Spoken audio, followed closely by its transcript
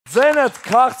Ձենդ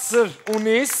քաղցր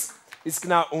ունիս, իսկ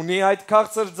նա ունի այդ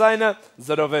քաղցր ձայնը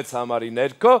 06 համարի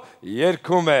ներքո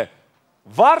երգում է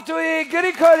Varduhi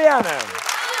Grigoryan-ը։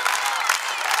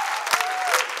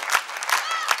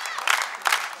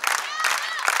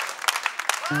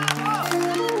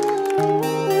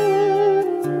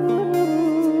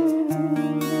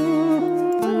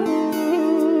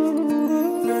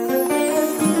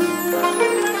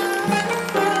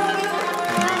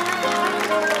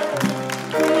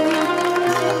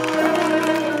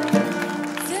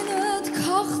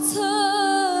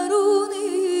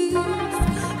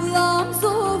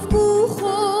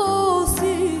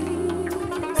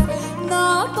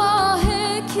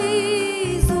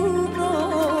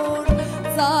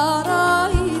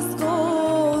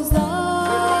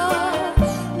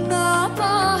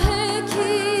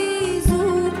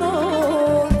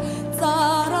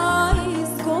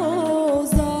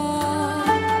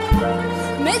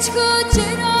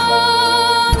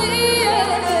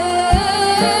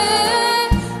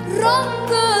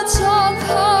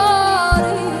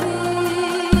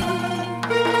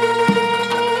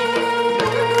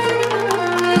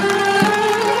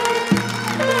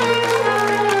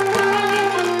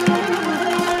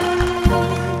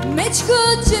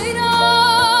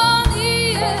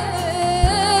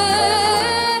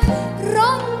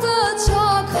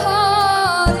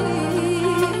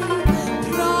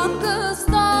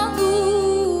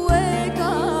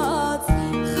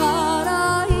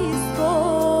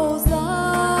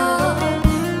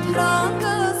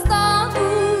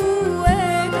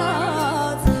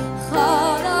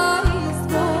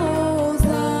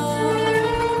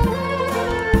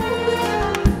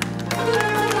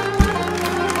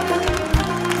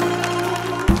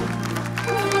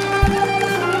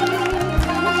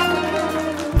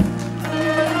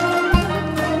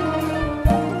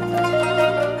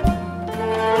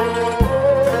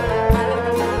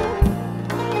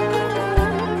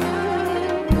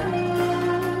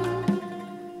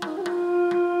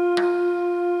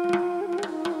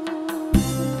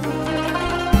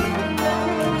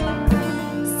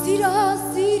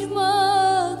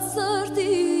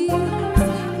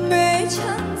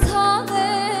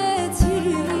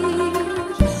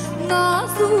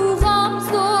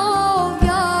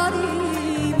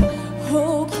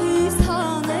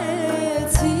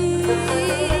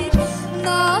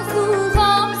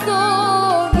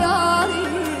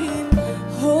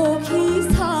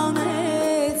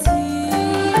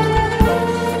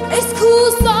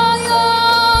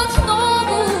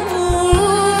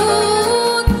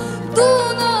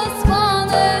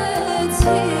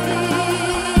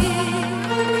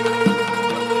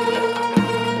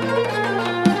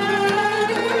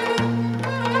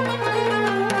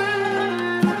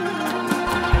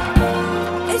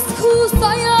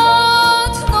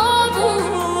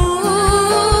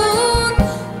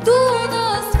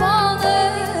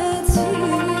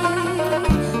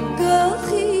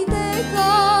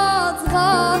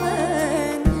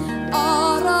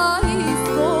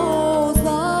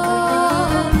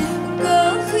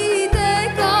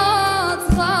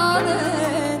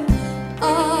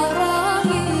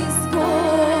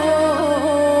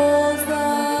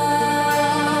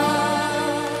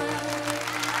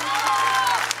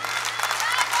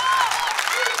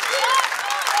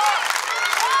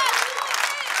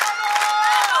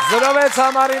 Զրովեց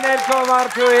համարի ներքո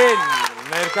Varduhin,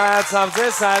 ներկայացավ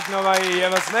ձեզ հայտնովայի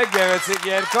ևս մեկ գեղեցիկ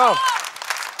երգով։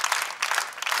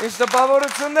 Ինչ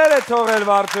տպավորություններ է թողել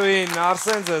Varduhin,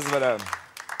 Արսեն ձեզ վրա։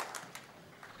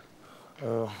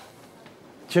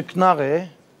 Չկնաղ է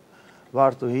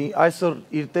Varduhi, այսօր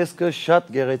իր տեսքը շատ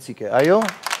գեղեցիկ է, այո։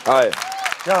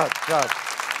 Շատ։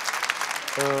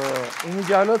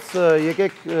 Իմիջիալոց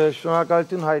եկեք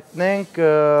շնորհակալություն հայտնենք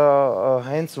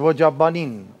հենց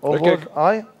ոջաբանին, ով որ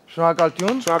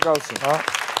շնորհակալություն։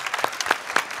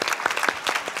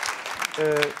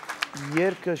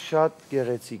 Երգը շատ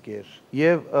գեղեցիկ էր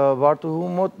եւ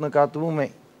Varduhi մոտ նկատվում է,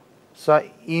 սա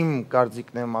իմ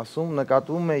կարծիքն եմ ասում,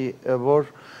 նկատվում է,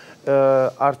 որ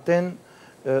արդեն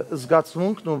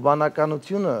զգացմունքն ու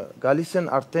բանականությունը գալիս են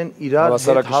արդեն իրար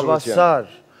հետ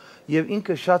հավասար եւ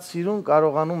ինքը շատ սիրուն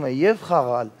կարողանում է եւ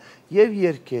խաղալ, եւ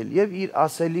երգել, եւ իր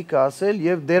ասելիքը ասել,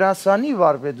 եւ դերասանի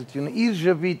վարպետությունը, իր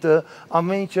ժպիտը,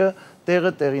 ամեն ինչը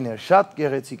տեղը տեղին էր, շատ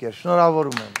գեղեցիկ էր,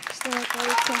 շնորհավորում եմ։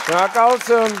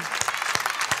 Շնորհակալություն։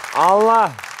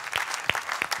 Ալլահ։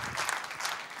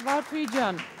 Varduhi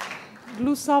ջան,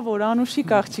 լուսավոր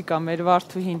անուշիկ աղջիկ է մեր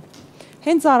Varduhin։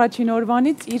 Հենց առաջին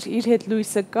օրվանից իր հետ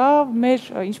լույսը կա, մեր,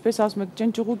 ինչպես ասում եք,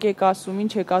 ճնճուղուկ եք ասում,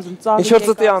 ինչ եք ասում, ծաղիկ եք ասում։ Ինչ որ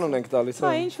ծտի անուն ենք տալիս։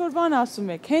 Հա, ինչ որ բան ասում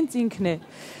եք, հենց ինքն է։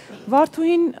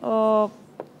 Varduhin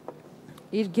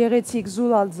իր գեղեցիկ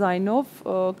զուլալ ձայնով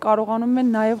կարողանում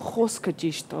են նաև խոսքը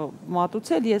ճիշտ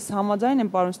մատուցել։ Ես համաձայն եմ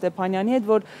պարոն Ստեփանյանի հետ,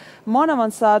 որ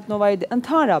մանավանդ Սայաթնովայի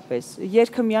ընդհանրապես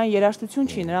երգը միայն երաժշտություն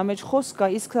չի, նրա մեջ խոսք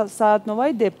կա, իսկ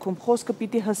Սայաթնովայի դեպքում խոսքը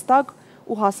պիտի հստակ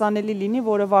ու հասանելի լինի,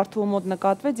 որը Վարդուհու մոտ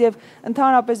նկատվեց եւ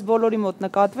ընդհանրապես բոլորի մոտ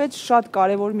նկատվեց շատ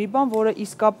կարեւոր մի բան, որը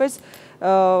իսկապես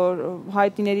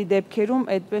հայտիների դեպքերում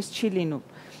այդպես չի լինում։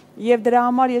 Եվ դրա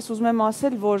համար ես ուզում եմ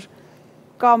ասել, որ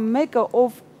կա մեկը,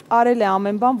 ով արել է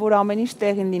ամեն բան, որ ամեն ինչ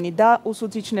տեղին լինի։ Դա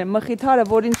ուսուցիչն է, Մխիթարը,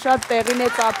 որին շատ տեղին է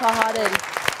ծափահարել։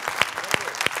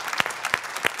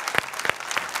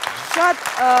 Շատ,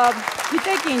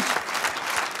 գիտեք ինչ,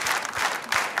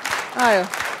 այո,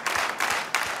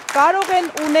 կարող են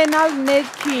ունենալ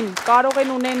ներքին, կարող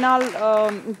են ունենալ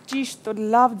ճիշտ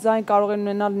լավ ձայն, կարող են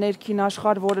ունենալ ներքին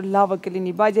աշխարհ, որը լավը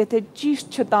կլինի, բայց եթե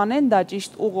ճիշտ չտանեն դա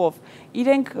ճիշտ ուղով,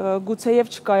 իրենք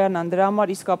գուցեև չկայանան, դրա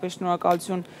համար իսկապես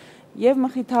շնորհակալություն եւ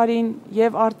Մխիթարին,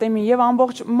 եւ Արտեմին, եւ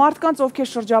ամբողջ մարդկանց, ովքեր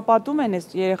շրջապատում են այս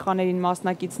երեխաներին,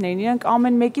 մասնակիցներին, իրենք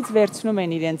ամեն մեկից վերցնում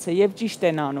են իրենցը եւ ճիշտ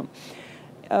են անում։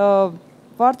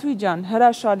 Վարդուհի ջան,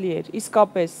 հրաշալի էր,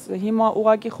 իսկապես, հիմա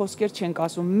ուղակի խոսքեր չենք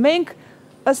ասում։ Մենք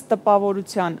ըստ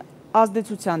տպավորության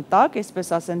ազդեցության տակ, այսպես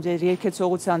ասեմ, ձեր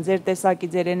երգեցողության, ձեր տեսակի,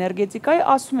 ձեր էներգետիկայի,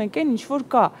 ասում ենք այն ինչ որ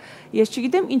կա։ Ես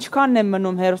չգիտեմ ինչքանն է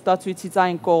մնում հեռուստացույցից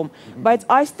այն կողմ, բայց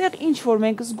այստեղ ինչ որ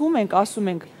մենք զգում ենք,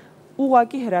 ասում ենք,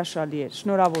 ուղղակի հրաշալի էր։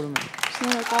 Շնորհավորում եմ։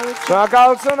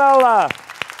 Շնորհակալություն Ալլա։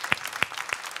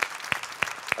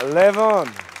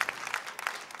 Լևոն։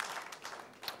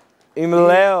 Իմ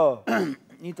Լեո։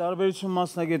 Ի տարբերություն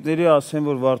մասնագետների ասեմ,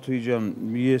 որ Վարդուհի ջան,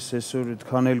 ես այսօր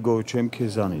այդքան էլ գոհ չեմ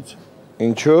քեզանից։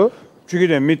 Ինչու՞։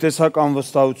 Չգիտեմ, մի տեսակ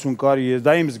անվստահություն կար,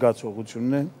 դա իմ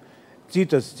զգացողությունն է։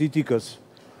 Ծիտիկս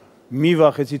մի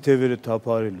վախեցի թևերը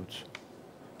թափարելուց։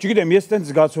 Չգիտեմ, ես տենց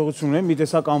զգացողություն ունեմ, մի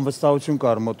տեսակ անվստահություն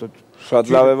կար մոտդ։ Շատ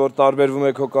լավ է, որ տարբերվում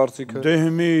եք քո կարծիքը։ Դե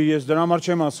ես դրա համար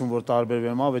չեմ ասում, որ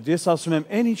տարբերվեմ, ավետ, ես ասում եմ,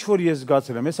 այն ինչ որ ես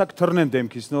զգացել եմ, հեսա կթռնեն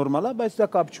դեմքից նորմալ է, բայց դա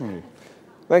կապ չունի։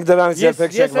 Մենք դրանից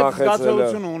երբեք չենք վախեցել։ Ես վախեցել։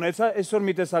 զգացողություն ունեցա, այսօր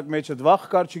մի տեսակ մեջդ վախ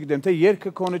կար, չգիտեմ, թե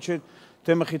երգը քոնը չէ,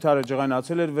 թե Մխիթարը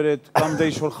ջղայնացել էր վրեդ, կամ դե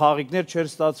ինչ-որ խաղիկներ չէր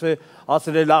ստացվել,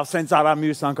 ասել է լավ, սենց արա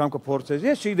մյուս անգամ կփորձես։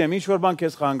 Ես չգիտեմ, ինչ-որ բան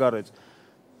քեզ խանգարեց։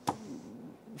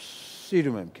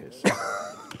 Սիրում եմ քեզ։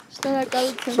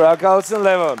 Շնորհակալություն։ Շնորհակալություն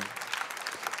Լևոն։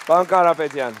 Պարոն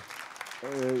Կարապետյան։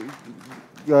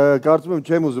 Կարծում եմ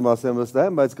չեմ ուզում ասեմ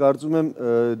վստահ, բայց կարծում եմ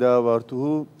դա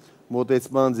Վարդուհու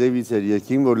մոտեցման ձևից էր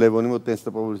երգին, որ Լևոնի մոտ տենց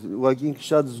տպավորություն։ Ուղղակի ինքը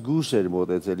շատ զգուշ էր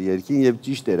մոտեցել երգին եւ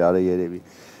ճիշտ էր արել երևի։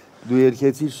 Դու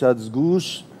երգեցիր շատ զգուշ,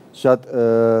 շատ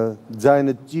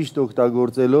ձայնը ճիշտ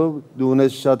օգտագործելով, դու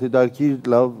ունես շատ հետաքրքիր,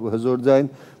 լավ հզոր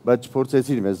ձայն, բայց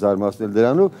չփորձեցիր մեզ զարմացնել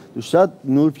դրանով, դու շատ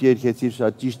նուրբ երգեցիր,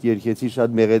 շատ ճիշտ երգեցիր,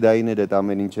 շատ մեղեդային էր այդ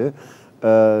ամեն ինչը։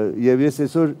 Եվ ես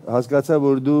այսօր հասկացա,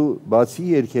 որ դու բացի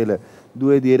երգելը,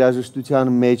 դու այդ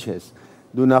երաժշտության մեջ ես։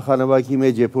 Դու նախանվագի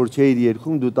մեջ երբ որ չէիր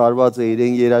երգում, դու տարված էիր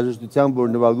այն երաժշտությամբ, որ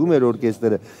նվագում էր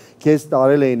օրկեստրը, քեզ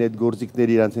տարել էին այդ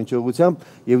գործիքները իրանց հնչողությամբ,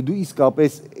 եւ դու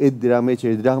իսկապես այդ դրա մեջ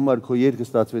էր, դրա համար քո երգը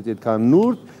ստացվեց այդքան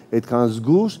նուրբ, այդքան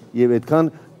զգուշ եւ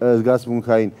այդքան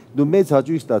զգացմունքային։ Դու մեծ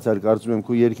հաճույք ստացար, կարծում եմ,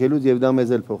 քո երգելուց եւ դա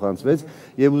մեզ էլ փոխանցվեց,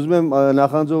 եւ ուզում եմ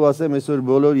նախանձով ասեմ այսօր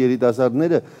բոլոր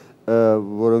երիտասարդները,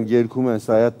 որոնք երգում են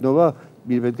Սայաթնովա,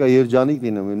 պետք է երջանիկ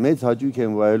լինում, մեծ հաճույք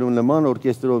են վայելում նման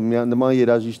օրկեստրով, նման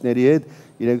երաժիշտների հետ,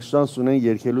 իրենք շանս ունեն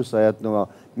երգելու Սայաթնովա,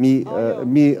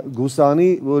 մի գուսանի,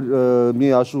 որ մի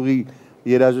աշուղի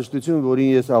երաժշտություն, որին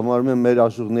ես համարում եմ մեր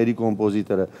աշուղների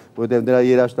կոմպոզիտորը, որտեղ դրա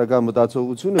երաժշտական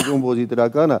մտածողությունը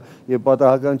կոմպոզիտորական է եւ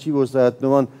պատահական չի, որ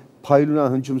Սայաթնովան փայլուն է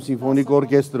հնչում սիմֆոնիկ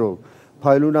օրկեստրով,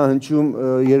 փայլուն է հնչում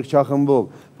երգչախմբով,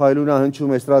 փայլուն է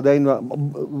հնչում էստրադային,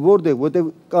 որտեղ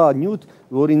կա նյութ,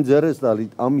 որին ձեռս տալի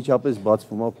անմիջապես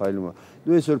բացվում է փայլում է։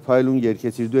 Դու այսօր փայլուն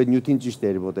երգեցիր, դու այդ նյութին ճիշտ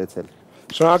էիր մոտեցել։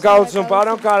 Շնորհակալություն,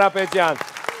 պարոն Կարապետյան։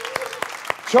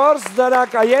 4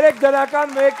 դրական, 3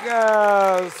 դրական,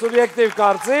 1 սուբյեկտիվ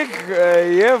կարծիք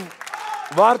եւ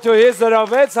Վարդուհի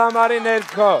 06 համարի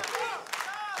ներքո։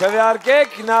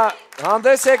 Քվեարկեք, նա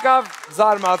հանդես եկավ,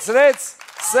 զարմացրեց,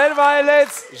 սեր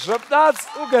վայելեց, ժպտաց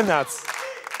ու գնաց։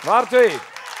 Վարդուհի